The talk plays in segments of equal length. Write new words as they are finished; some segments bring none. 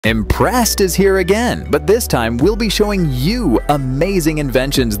Impressed is here again, but this time we'll be showing you amazing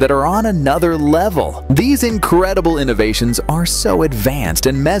inventions that are on another level. These incredible innovations are so advanced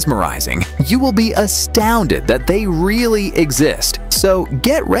and mesmerizing, you will be astounded that they really exist. So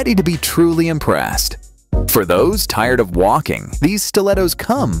get ready to be truly impressed. For those tired of walking, these stilettos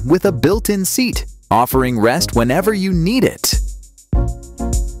come with a built-in seat, offering rest whenever you need it.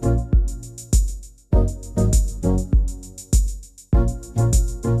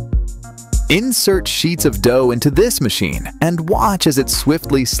 Insert sheets of dough into this machine and watch as it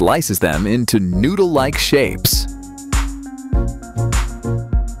swiftly slices them into noodle-like shapes.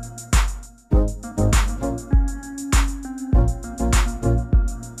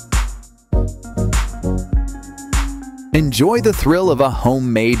 Enjoy the thrill of a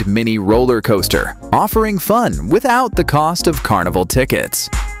homemade mini roller coaster, offering fun without the cost of carnival tickets.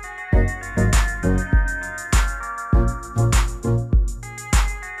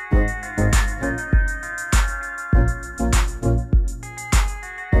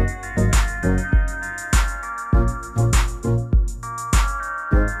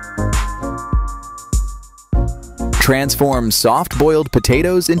 Transform soft-boiled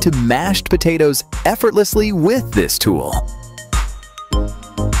potatoes into mashed potatoes effortlessly with this tool.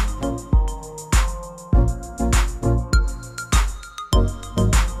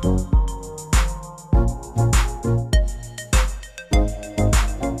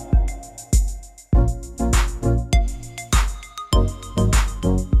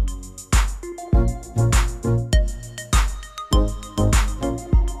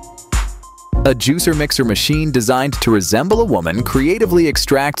 A juicer mixer machine designed to resemble a woman creatively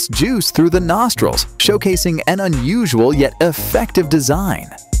extracts juice through the nostrils, showcasing an unusual yet effective design.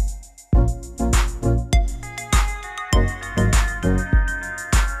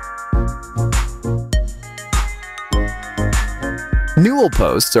 Newel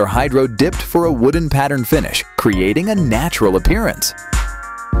posts are hydro-dipped for a wooden pattern finish, creating a natural appearance.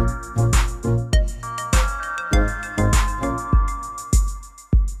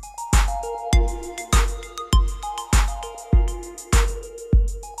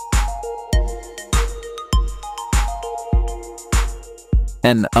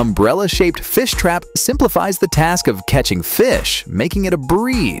 An umbrella-shaped fish trap simplifies the task of catching fish, making it a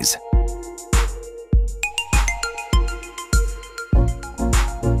breeze.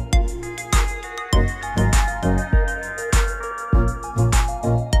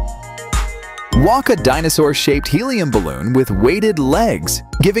 Walk a dinosaur-shaped helium balloon with weighted legs,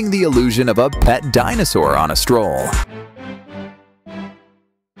 giving the illusion of a pet dinosaur on a stroll.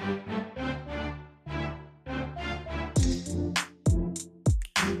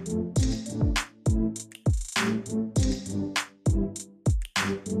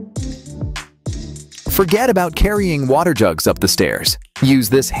 Forget about carrying water jugs up the stairs. Use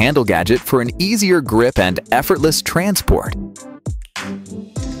this handle gadget for an easier grip and effortless transport.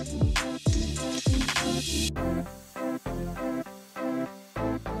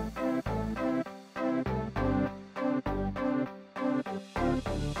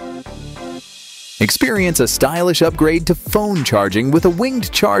 Experience a stylish upgrade to phone charging with a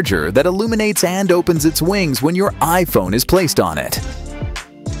winged charger that illuminates and opens its wings when your iPhone is placed on it.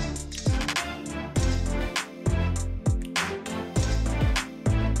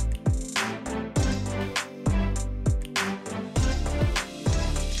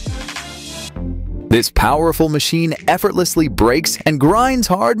 This powerful machine effortlessly breaks and grinds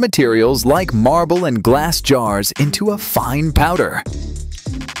hard materials like marble and glass jars into a fine powder.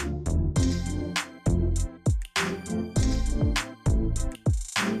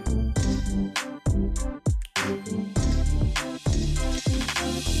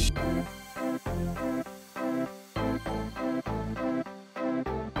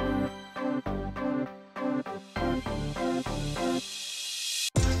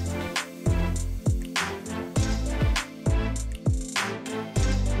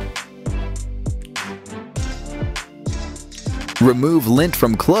 Remove lint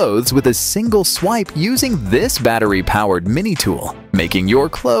from clothes with a single swipe using this battery-powered mini tool, making your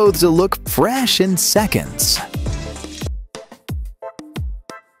clothes look fresh in seconds.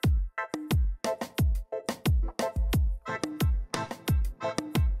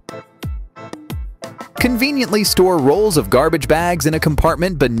 Conveniently store rolls of garbage bags in a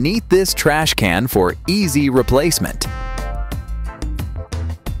compartment beneath this trash can for easy replacement.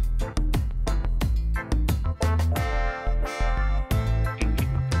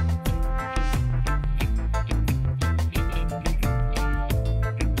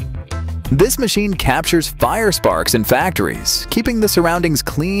 This machine captures fire sparks in factories, keeping the surroundings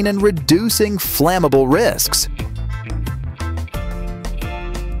clean and reducing flammable risks.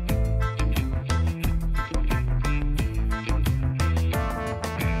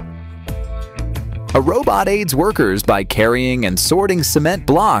 A robot aids workers by carrying and sorting cement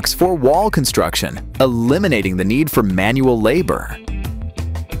blocks for wall construction, eliminating the need for manual labor.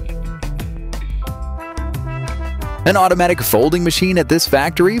 An automatic folding machine at this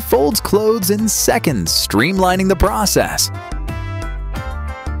factory folds clothes in seconds, streamlining the process.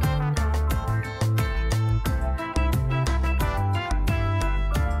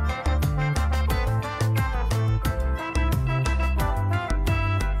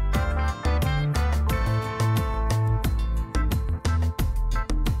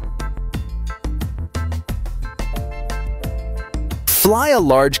 Fly a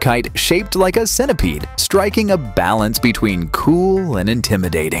large kite shaped like a centipede, striking a balance between cool and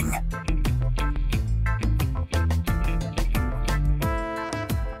intimidating.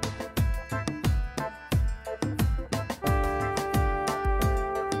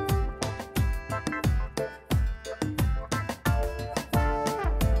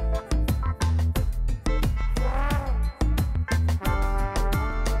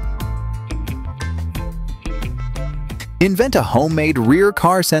 Invent a homemade rear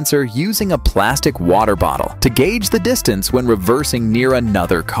car sensor using a plastic water bottle to gauge the distance when reversing near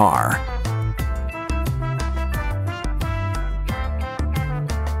another car.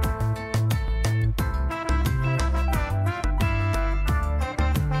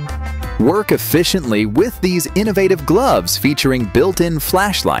 Work efficiently with these innovative gloves featuring built-in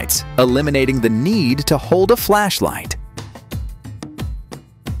flashlights, eliminating the need to hold a flashlight.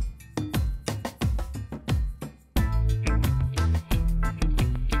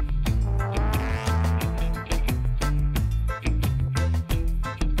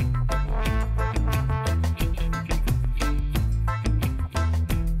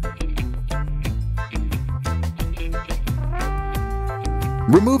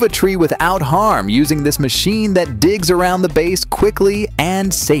 Remove a tree without harm using this machine that digs around the base quickly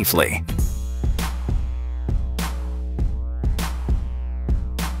and safely.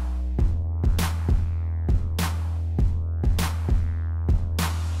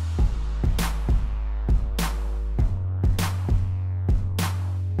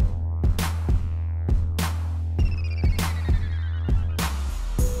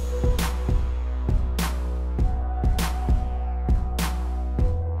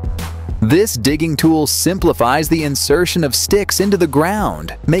 This digging tool simplifies the insertion of sticks into the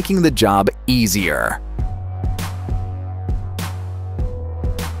ground, making the job easier.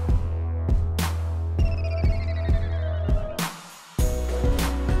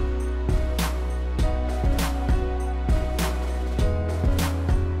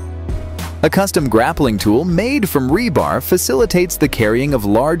 A custom grappling tool made from rebar facilitates the carrying of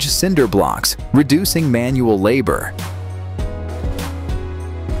large cinder blocks, reducing manual labor.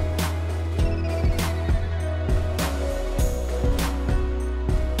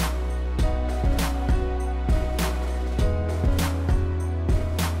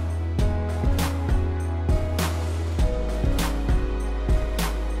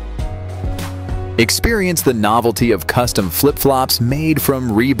 Experience the novelty of custom flip-flops made from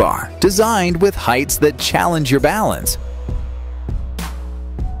rebar, designed with heights that challenge your balance.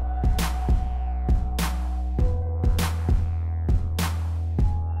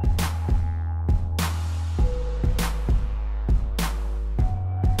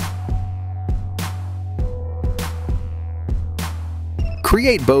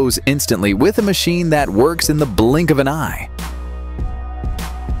 Create bows instantly with a machine that works in the blink of an eye.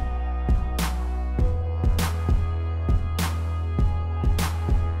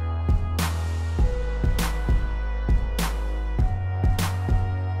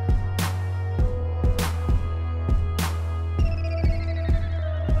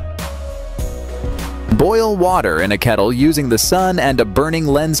 Boil water in a kettle using the sun and a burning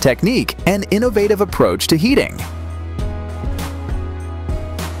lens technique, an innovative approach to heating.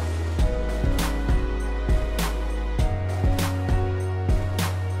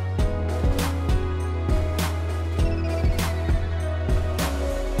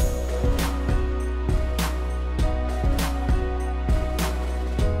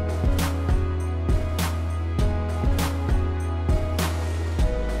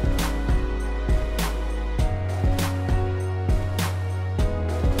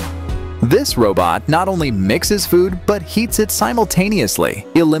 This robot not only mixes food, but heats it simultaneously,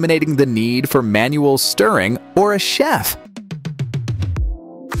 eliminating the need for manual stirring or a chef.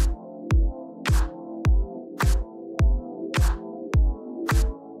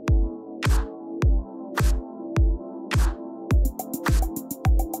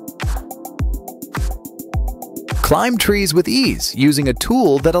 Climb trees with ease using a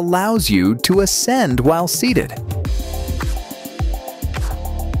tool that allows you to ascend while seated.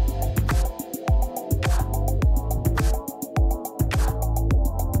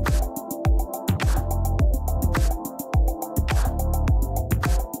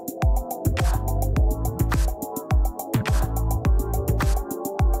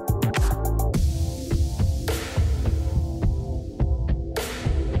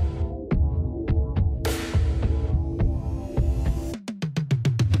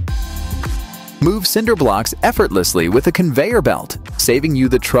 Move cinder blocks effortlessly with a conveyor belt, saving you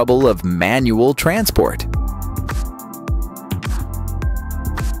the trouble of manual transport.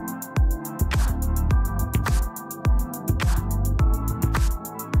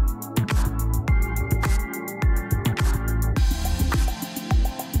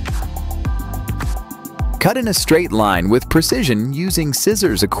 Cut in a straight line with precision using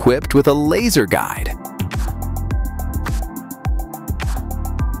scissors equipped with a laser guide.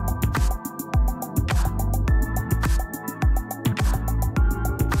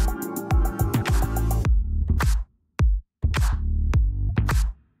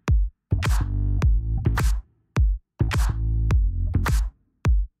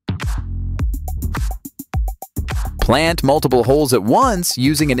 Plant multiple holes at once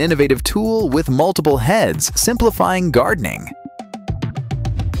using an innovative tool with multiple heads, simplifying gardening.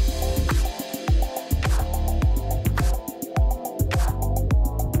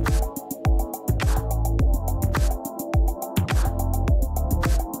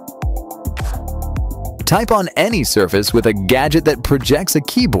 Type on any surface with a gadget that projects a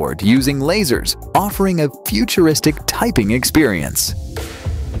keyboard using lasers, offering a futuristic typing experience.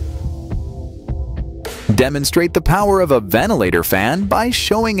 Demonstrate the power of a ventilator fan by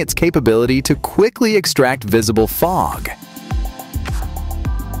showing its capability to quickly extract visible fog.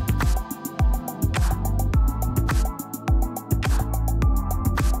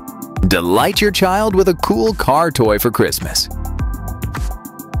 Delight your child with a cool car toy for Christmas.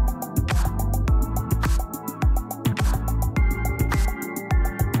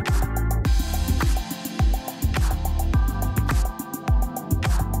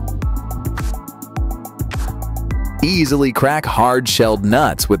 Easily crack hard-shelled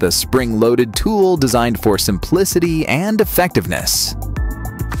nuts with a spring-loaded tool designed for simplicity and effectiveness.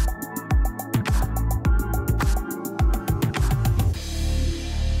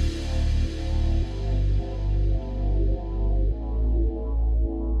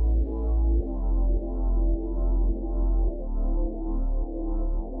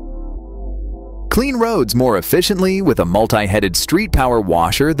 Clean roads more efficiently with a multi-headed street power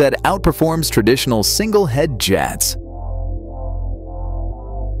washer that outperforms traditional single-head jets.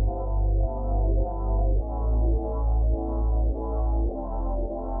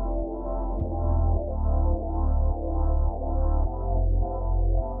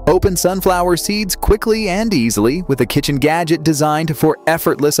 Open sunflower seeds quickly and easily with a kitchen gadget designed for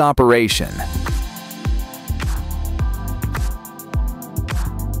effortless operation.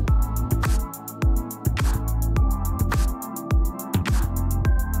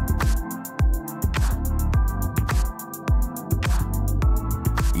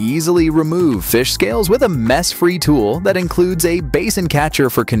 Easily remove fish scales with a mess-free tool that includes a basin catcher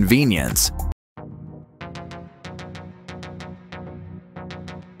for convenience.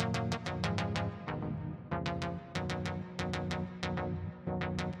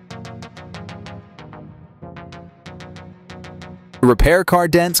 Repair car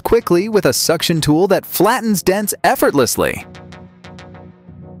dents quickly with a suction tool that flattens dents effortlessly.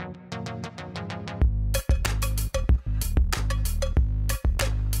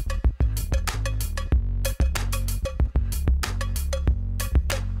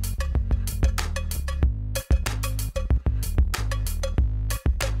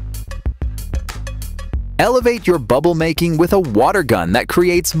 Elevate your bubble making with a water gun that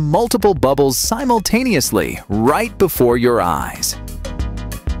creates multiple bubbles simultaneously right before your eyes.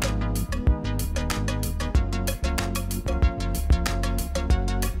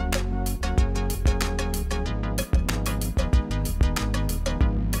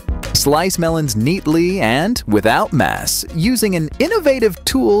 Slice melons neatly and without mess using an innovative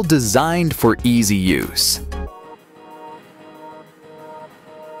tool designed for easy use.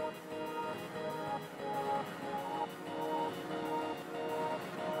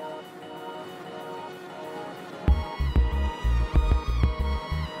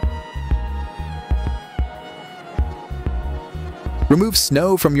 Remove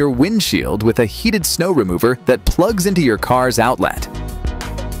snow from your windshield with a heated snow remover that plugs into your car's outlet.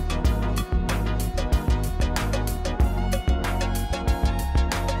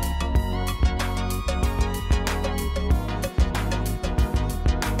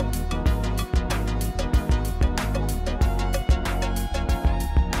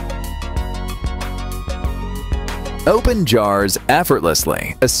 Open jars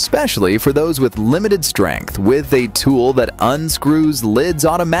effortlessly, especially for those with limited strength, with a tool that unscrews lids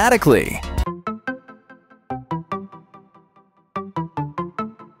automatically.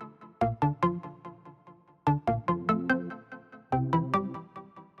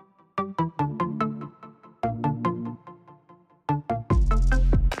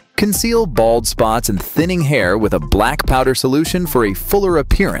 Conceal bald spots and thinning hair with a black powder solution for a fuller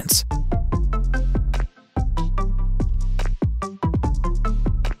appearance.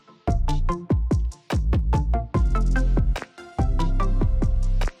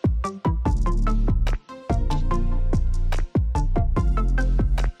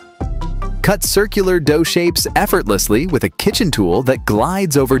 Cut circular dough shapes effortlessly with a kitchen tool that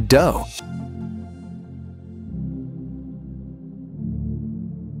glides over dough.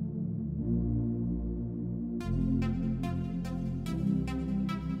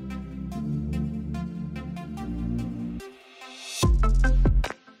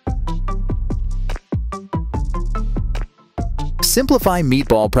 Simplify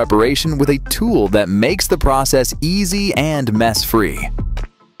meatball preparation with a tool that makes the process easy and mess-free.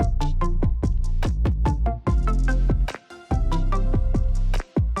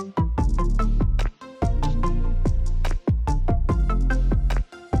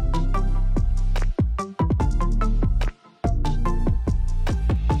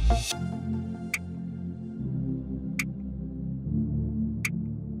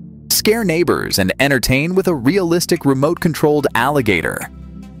 Scare neighbors and entertain with a realistic remote-controlled alligator.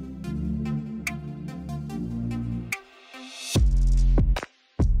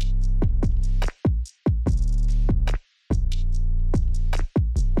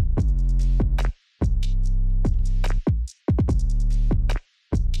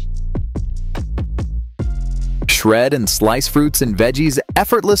 Shred and slice fruits and veggies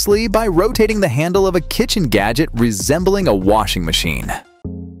effortlessly by rotating the handle of a kitchen gadget resembling a washing machine.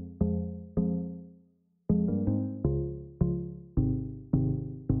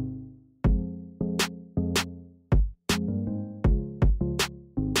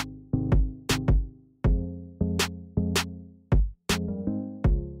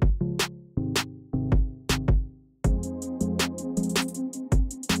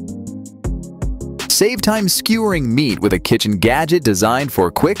 Save time skewering meat with a kitchen gadget designed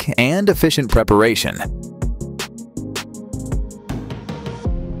for quick and efficient preparation.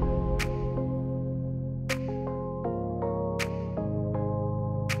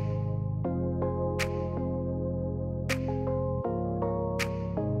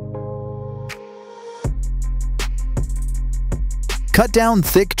 Cut down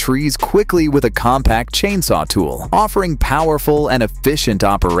thick trees quickly with a compact chainsaw tool, offering powerful and efficient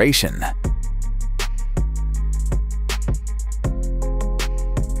operation.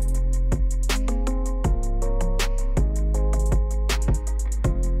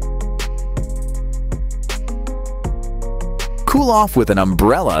 Cool off with an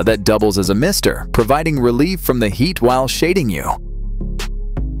umbrella that doubles as a mister, providing relief from the heat while shading you.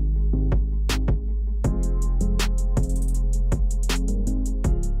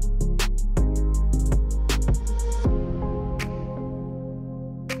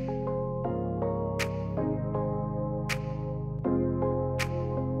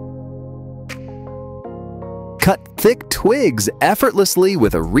 Cut thick twigs effortlessly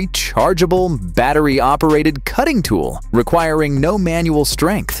with a rechargeable, battery-operated cutting tool, requiring no manual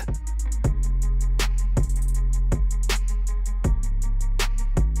strength.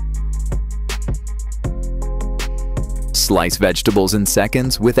 Slice vegetables in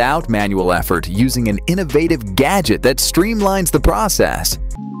seconds without manual effort using an innovative gadget that streamlines the process.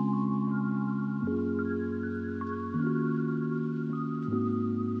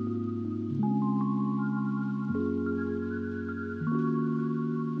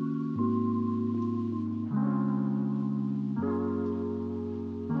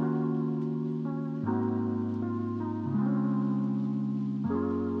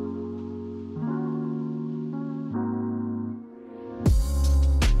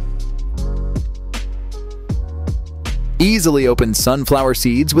 Easily open sunflower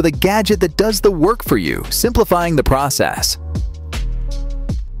seeds with a gadget that does the work for you, simplifying the process.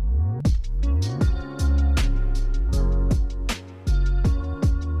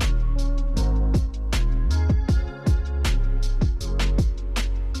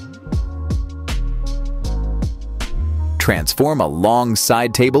 Transform a long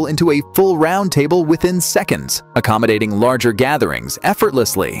side table into a full round table within seconds, accommodating larger gatherings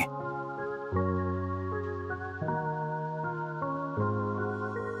effortlessly.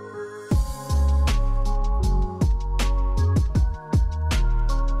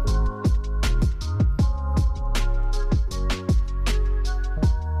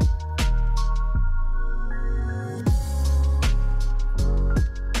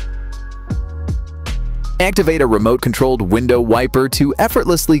 Activate a remote-controlled window wiper to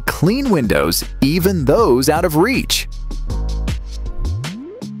effortlessly clean windows, even those out of reach.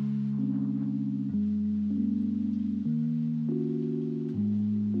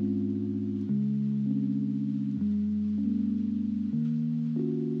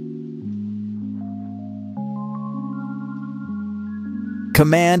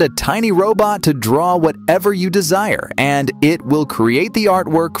 Command a tiny robot to draw whatever you desire, and it will create the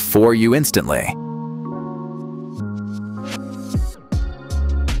artwork for you instantly.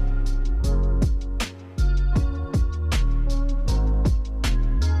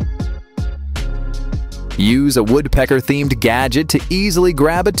 Use a woodpecker-themed gadget to easily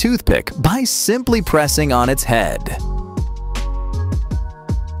grab a toothpick by simply pressing on its head.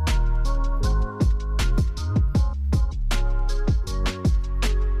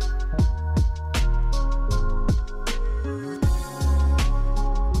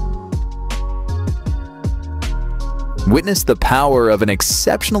 Witness the power of an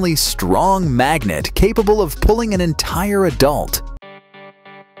exceptionally strong magnet capable of pulling an entire adult.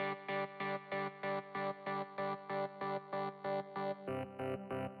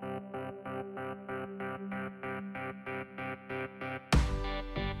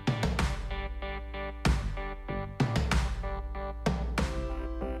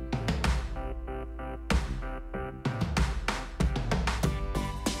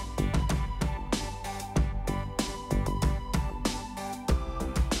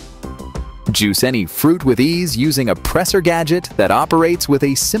 Juice any fruit with ease using a presser gadget that operates with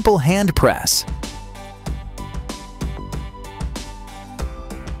a simple hand press.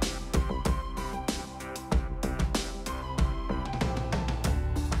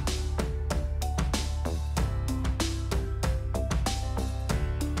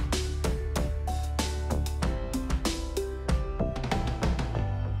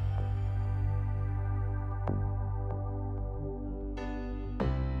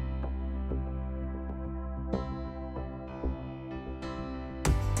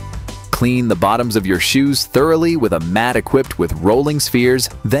 Clean the bottoms of your shoes thoroughly with a mat equipped with rolling spheres,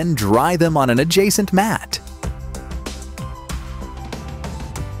 then dry them on an adjacent mat.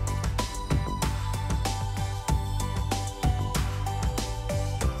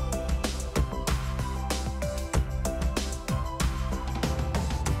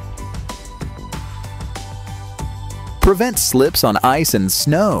 Prevent slips on ice and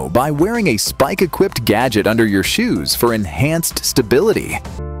snow by wearing a spike-equipped gadget under your shoes for enhanced stability.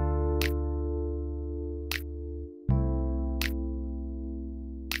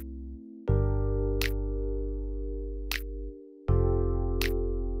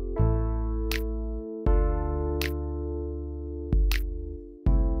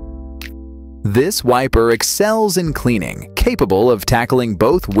 This wiper excels in cleaning, capable of tackling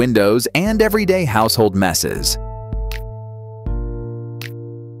both windows and everyday household messes.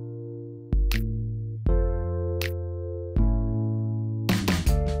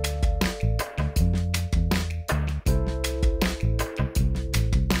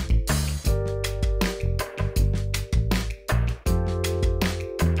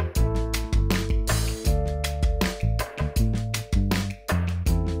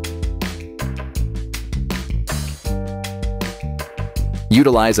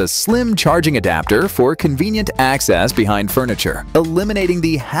 Utilize a slim charging adapter for convenient access behind furniture, eliminating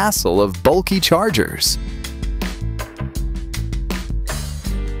the hassle of bulky chargers.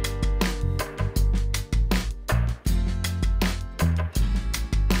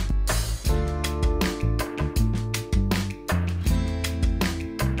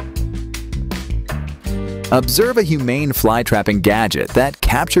 Observe a humane fly-trapping gadget that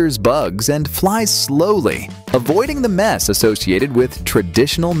captures bugs and flies slowly, avoiding the mess associated with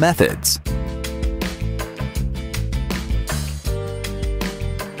traditional methods.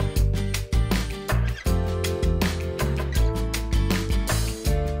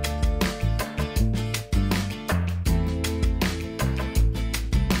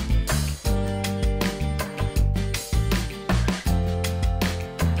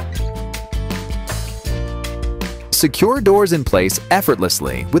 Secure doors in place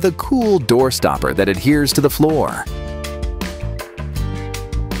effortlessly with a cool door stopper that adheres to the floor.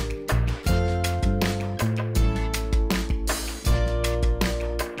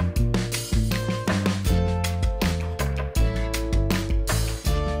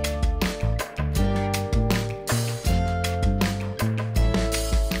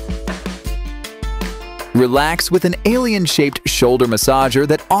 Relax with an alien-shaped shoulder massager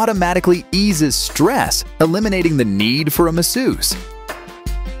that automatically eases stress, eliminating the need for a masseuse.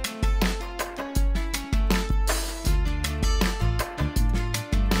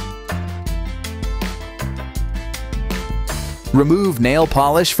 Remove nail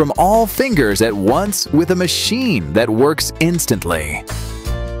polish from all fingers at once with a machine that works instantly.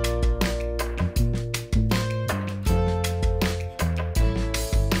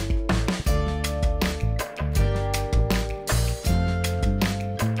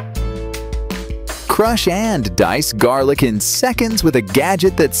 Crush and dice garlic in seconds with a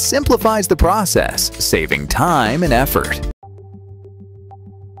gadget that simplifies the process, saving time and effort.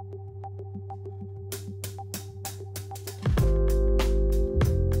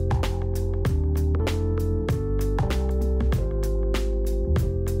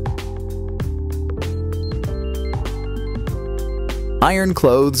 Iron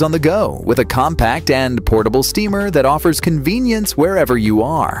clothes on the go with a compact and portable steamer that offers convenience wherever you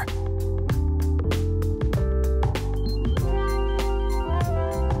are.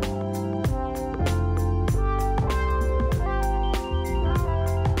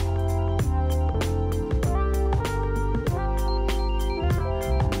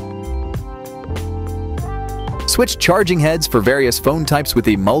 Switch charging heads for various phone types with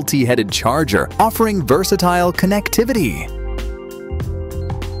a multi-headed charger, offering versatile connectivity.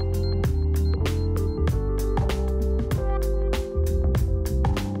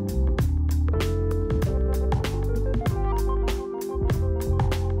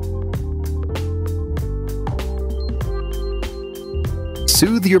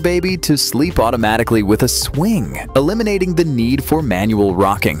 Soothe your baby to sleep automatically with a swing, eliminating the need for manual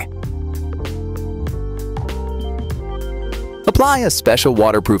rocking. Apply a special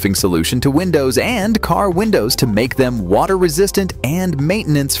waterproofing solution to windows and car windows to make them water-resistant and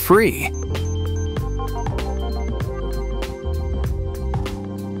maintenance-free.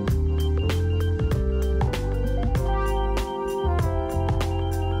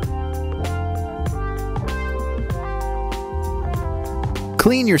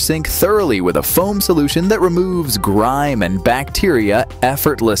 Clean your sink thoroughly with a foam solution that removes grime and bacteria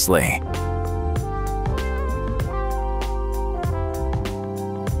effortlessly.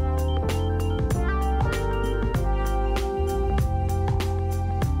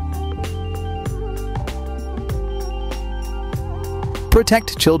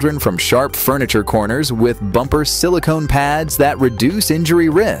 Protect children from sharp furniture corners with bumper silicone pads that reduce injury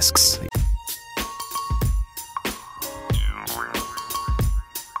risks.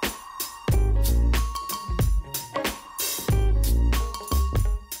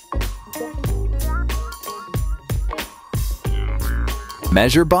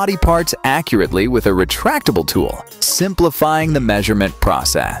 Measure body parts accurately with a retractable tool, simplifying the measurement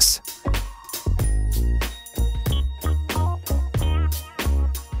process.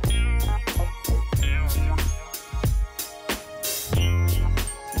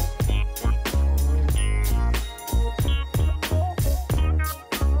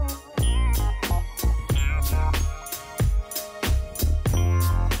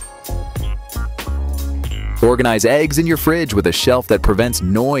 Organize eggs in your fridge with a shelf that prevents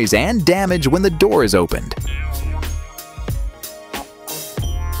noise and damage when the door is opened.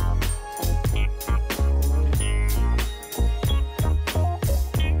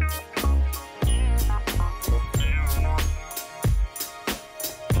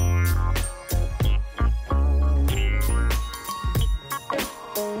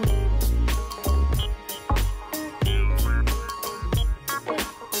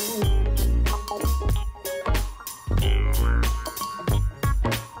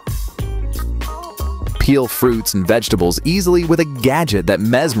 Peel fruits and vegetables easily with a gadget that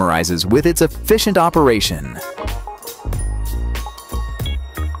mesmerizes with its efficient operation.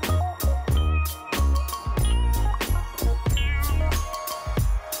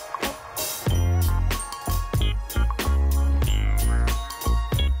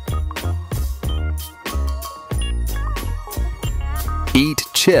 Eat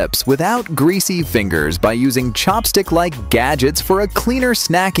chips without greasy fingers by using chopstick-like gadgets for a cleaner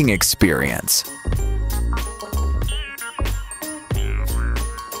snacking experience.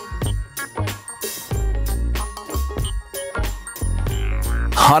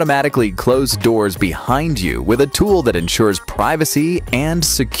 Automatically close doors behind you with a tool that ensures privacy and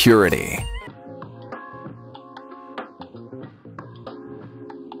security.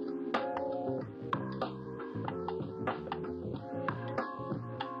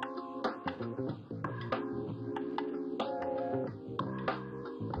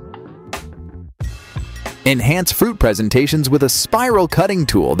 Enhance fruit presentations with a spiral cutting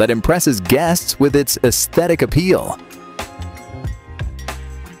tool that impresses guests with its aesthetic appeal.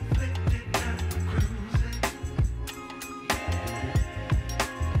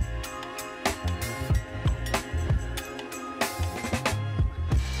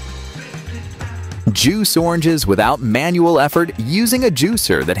 Juice oranges without manual effort using a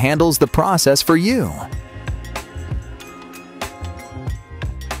juicer that handles the process for you.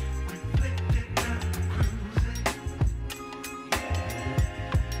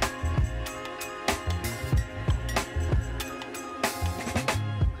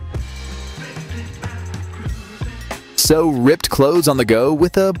 Sew ripped clothes on the go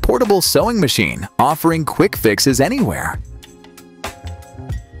with a portable sewing machine, offering quick fixes anywhere.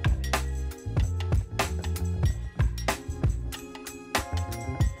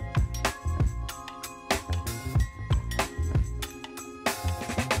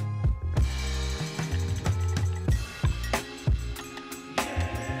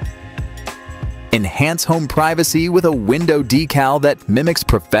 Enhance home privacy with a window decal that mimics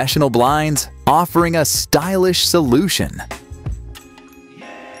professional blinds, offering a stylish solution.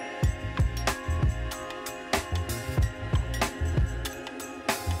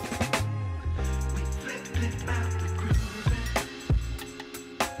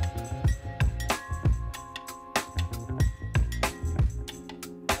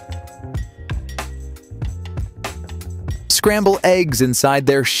 Scramble eggs inside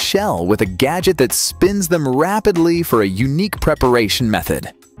their shell with a gadget that spins them rapidly for a unique preparation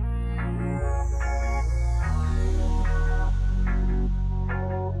method.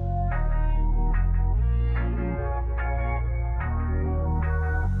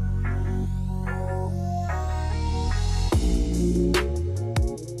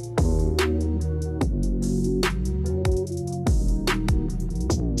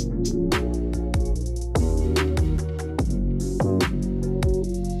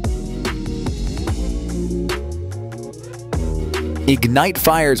 Ignite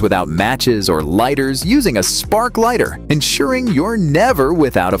fires without matches or lighters using a spark lighter, ensuring you're never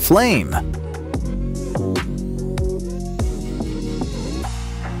without a flame.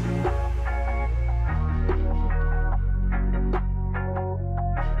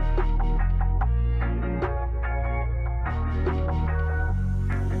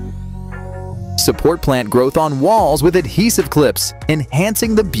 Support plant growth on walls with adhesive clips,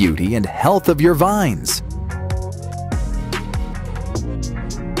 enhancing the beauty and health of your vines.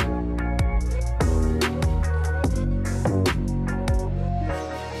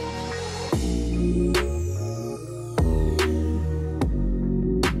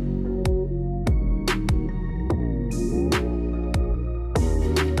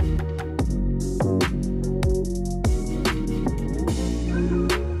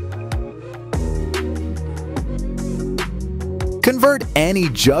 Convert any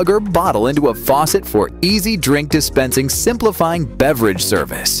jug or bottle into a faucet for easy drink dispensing, simplifying beverage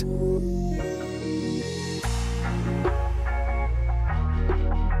service.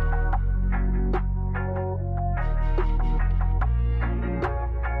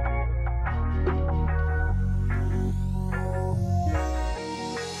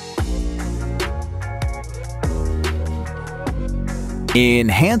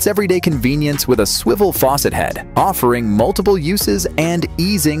 Enhance everyday convenience with a swivel faucet head, offering multiple uses and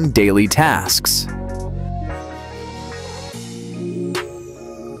easing daily tasks.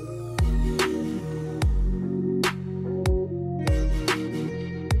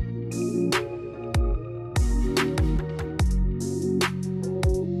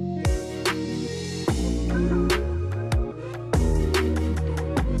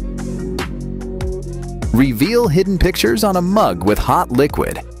 Reveal hidden pictures on a mug with hot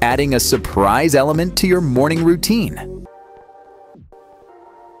liquid, adding a surprise element to your morning routine.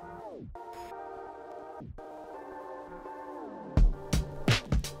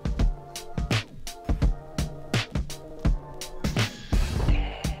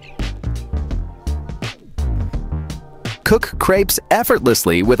 Cook crepes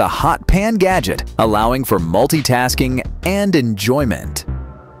effortlessly with a hot pan gadget, allowing for multitasking and enjoyment.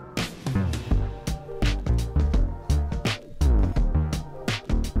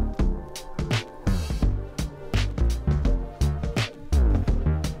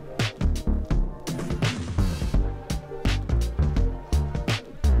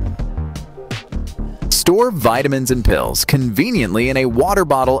 Store vitamins and pills conveniently in a water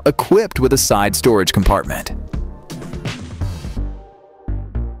bottle equipped with a side storage compartment.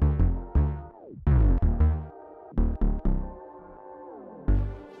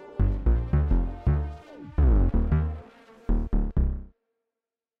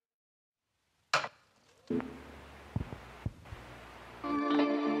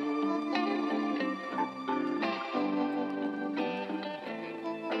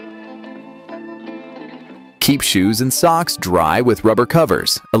 Keep shoes and socks dry with rubber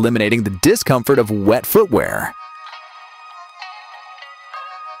covers, eliminating the discomfort of wet footwear.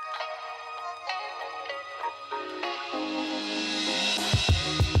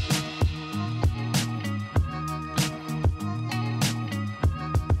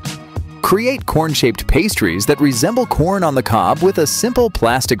 Create corn-shaped pastries that resemble corn on the cob with a simple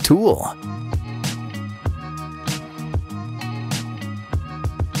plastic tool.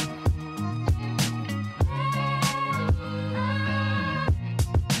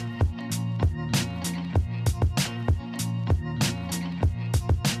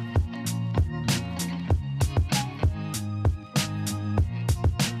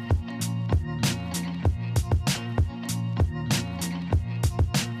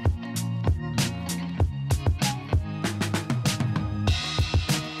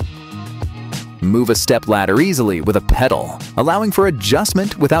 Move a step ladder easily with a pedal, allowing for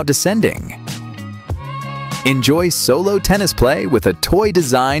adjustment without descending. Enjoy solo tennis play with a toy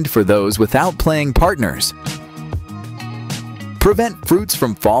designed for those without playing partners. Prevent fruits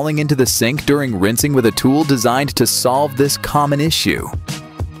from falling into the sink during rinsing with a tool designed to solve this common issue.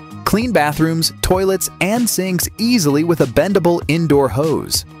 Clean bathrooms, toilets, and sinks easily with a bendable indoor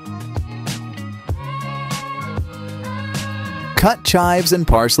hose. Cut chives and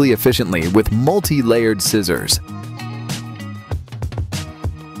parsley efficiently with multi-layered scissors.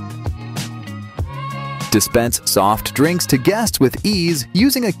 Dispense soft drinks to guests with ease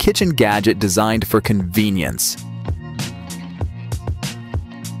using a kitchen gadget designed for convenience.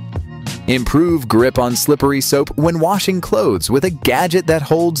 Improve grip on slippery soap when washing clothes with a gadget that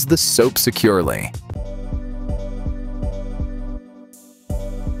holds the soap securely.